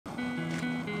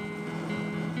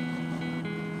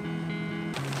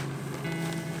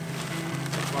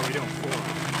What are we doing? 4?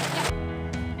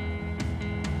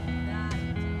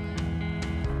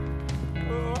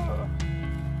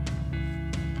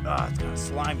 Oh, it's kind of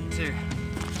slimy too.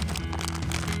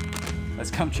 Let's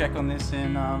come check on this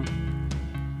in, I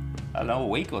don't know, a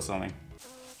week or something.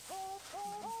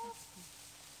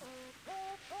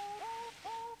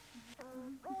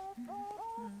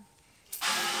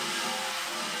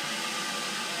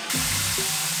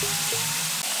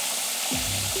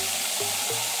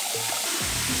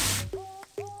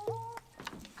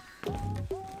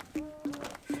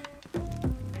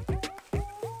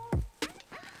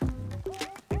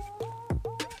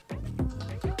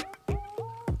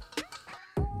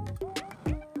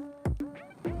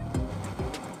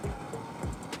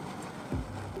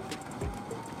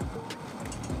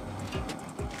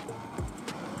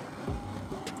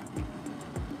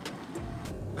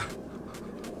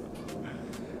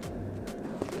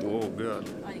 Oh god.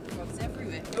 I think rocks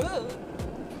everywhere. Ooh.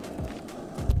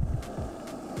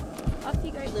 Up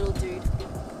you go, little dude.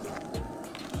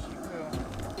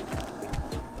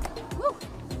 Woo.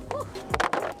 Woo.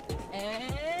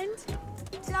 And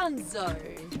donezo.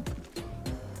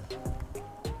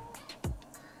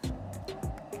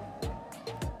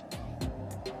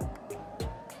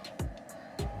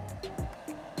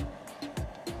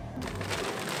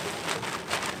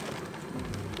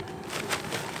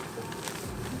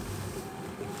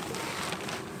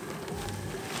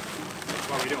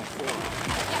 What are we doing? 4?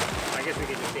 Yeah. I guess we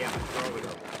could just see how much throw we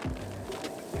got.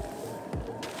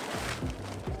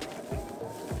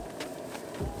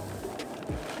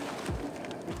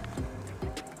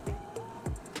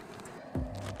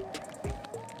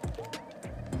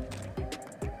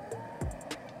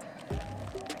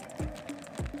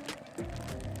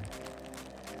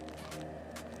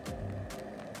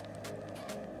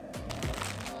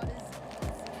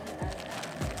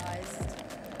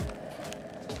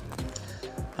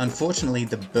 Unfortunately,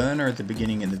 the burner at the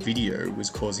beginning of the video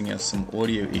was causing us some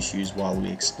audio issues while we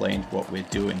explained what we're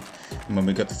doing, and when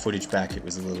we got the footage back it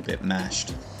was a little bit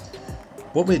mashed.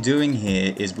 What we're doing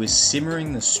here is we're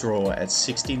simmering the straw at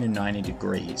 60 to 90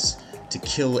 degrees to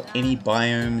kill any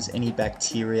biomes, any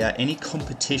bacteria, any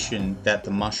competition that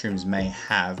the mushrooms may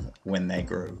have when they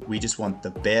grow. We just want the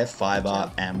bare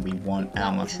fiber and we want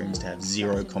our mushrooms to have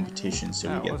zero competition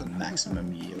so we get the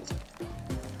maximum yield.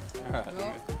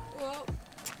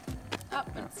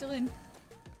 It's still in.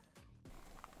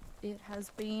 It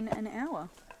has been an hour.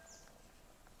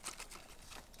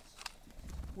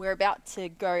 We're about to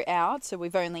go out, so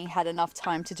we've only had enough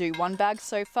time to do 1 bag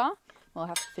so far. We'll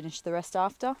have to finish the rest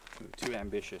after. Too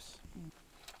ambitious.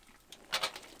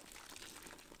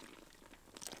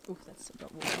 Oh, that's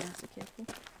got water now, so careful.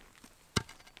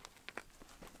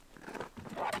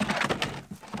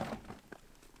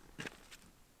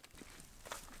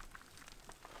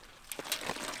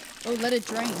 Oh, let it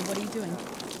drain. What are you doing?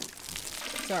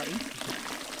 Sorry.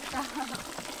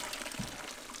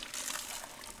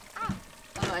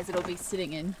 Otherwise it'll be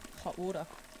sitting in hot water.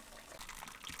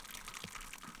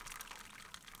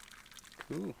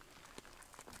 Cool.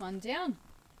 Come on down.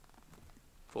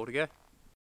 4 to go.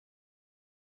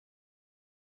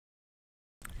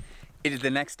 It is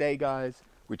the next day, guys,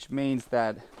 which means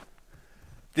that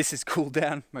this has cooled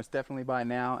down most definitely by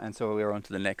now, and so we're on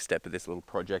to the next step of this little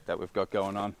project that we've got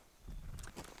going on.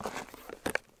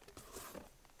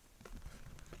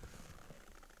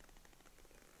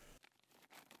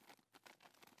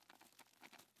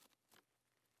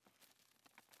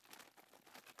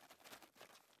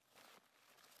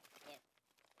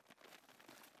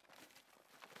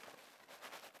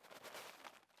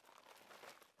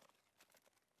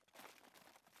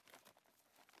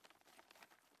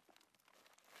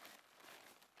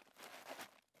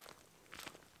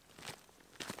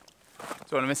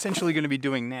 So what I'm essentially going to be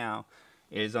doing now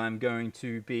is I'm going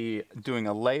to be doing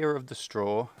a layer of the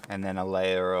straw and then a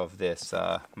layer of this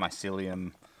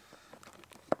mycelium.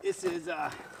 This is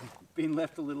been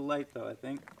left a little late though, I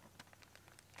think.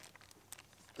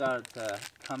 Started to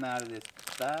come out of this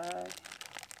bag,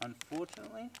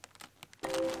 unfortunately.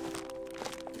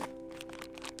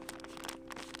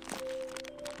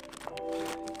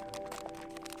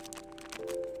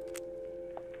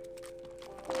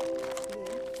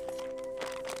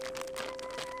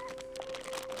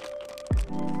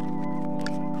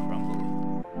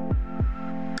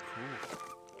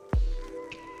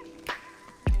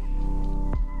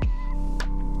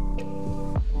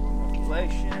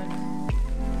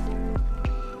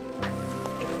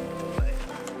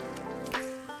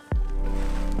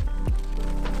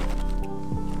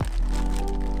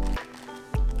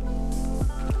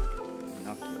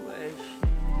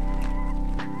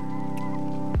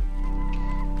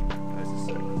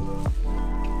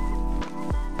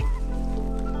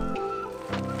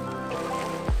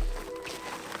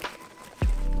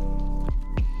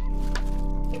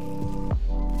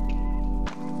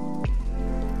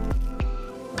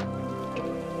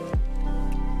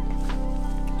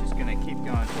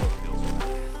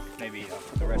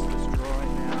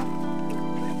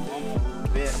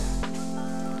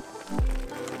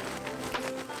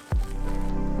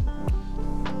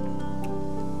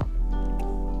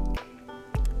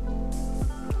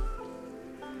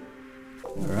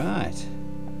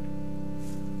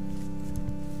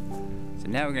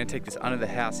 Now we're gonna take this under the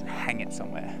house and hang it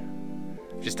somewhere.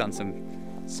 Just done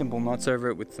some simple knots over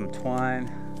it with some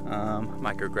twine.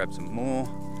 Might go grab some more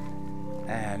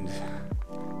and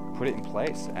put it in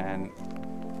place, and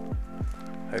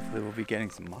hopefully we'll be getting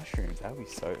some mushrooms. That'll be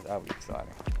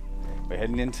exciting. We're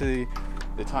heading into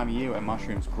the time of year where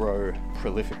mushrooms grow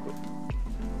prolifically.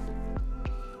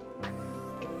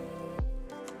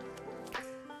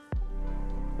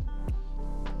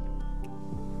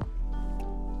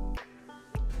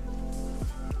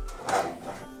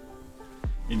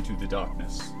 Into the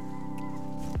darkness.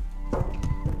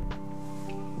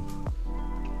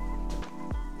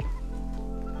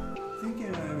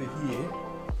 Thinking over here,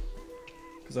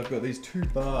 because I've got these 2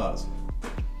 bars.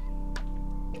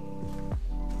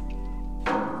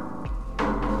 That's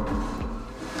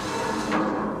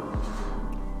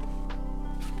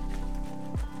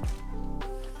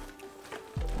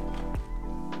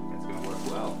going to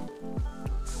work well.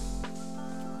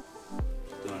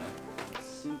 Just doing a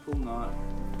simple knot.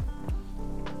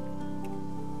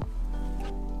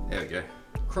 There we go.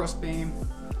 Cross beam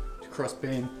to cross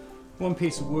beam. 1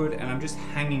 piece of wood, and I'm just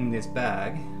hanging this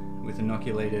bag with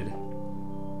inoculated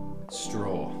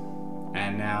straw.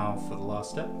 And now for the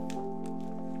last step. Oh,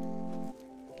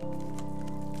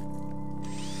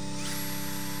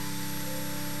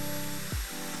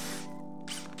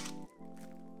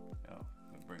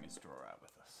 we'll bring a straw out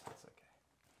with us. That's okay.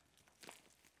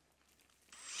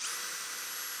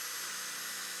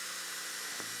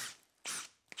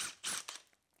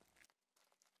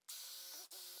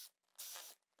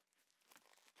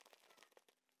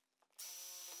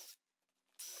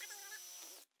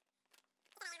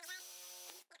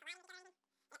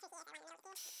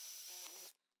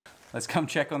 Let's come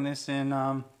check on this in,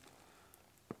 I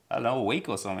don't know, a week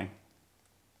or something.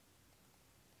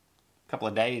 A couple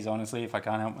of days, honestly, if I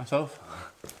can't help myself.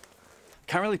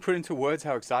 Can't really put into words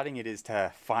how exciting it is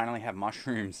to finally have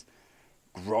mushrooms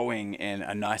growing in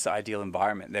a nice, ideal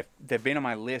environment. They've been on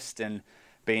my list and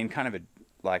been kind of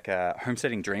a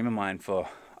homesteading dream of mine for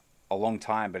a long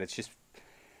time, but it's just,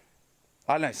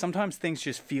 I don't know, sometimes things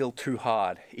just feel too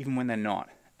hard, even when they're not.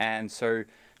 And so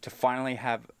to finally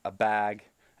have a bag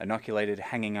inoculated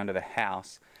hanging under the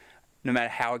house, no matter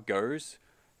how it goes,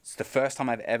 it's the first time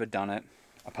I've ever done it,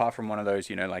 apart from one of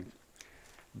those, you know, like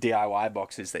DIY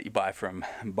boxes that you buy from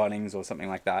Bunnings or something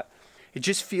like that. It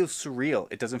just feels surreal.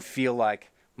 It doesn't feel like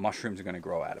mushrooms are going to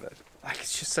grow out of it. Like,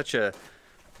 it's just such a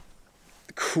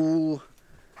cool,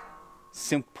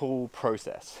 simple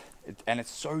process. And it's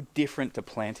so different to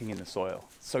planting in the soil.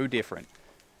 So different.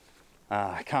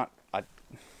 I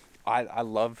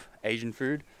love Asian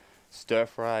food. Stir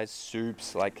fries,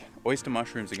 soups, like oyster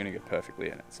mushrooms are going to go perfectly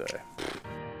in it. So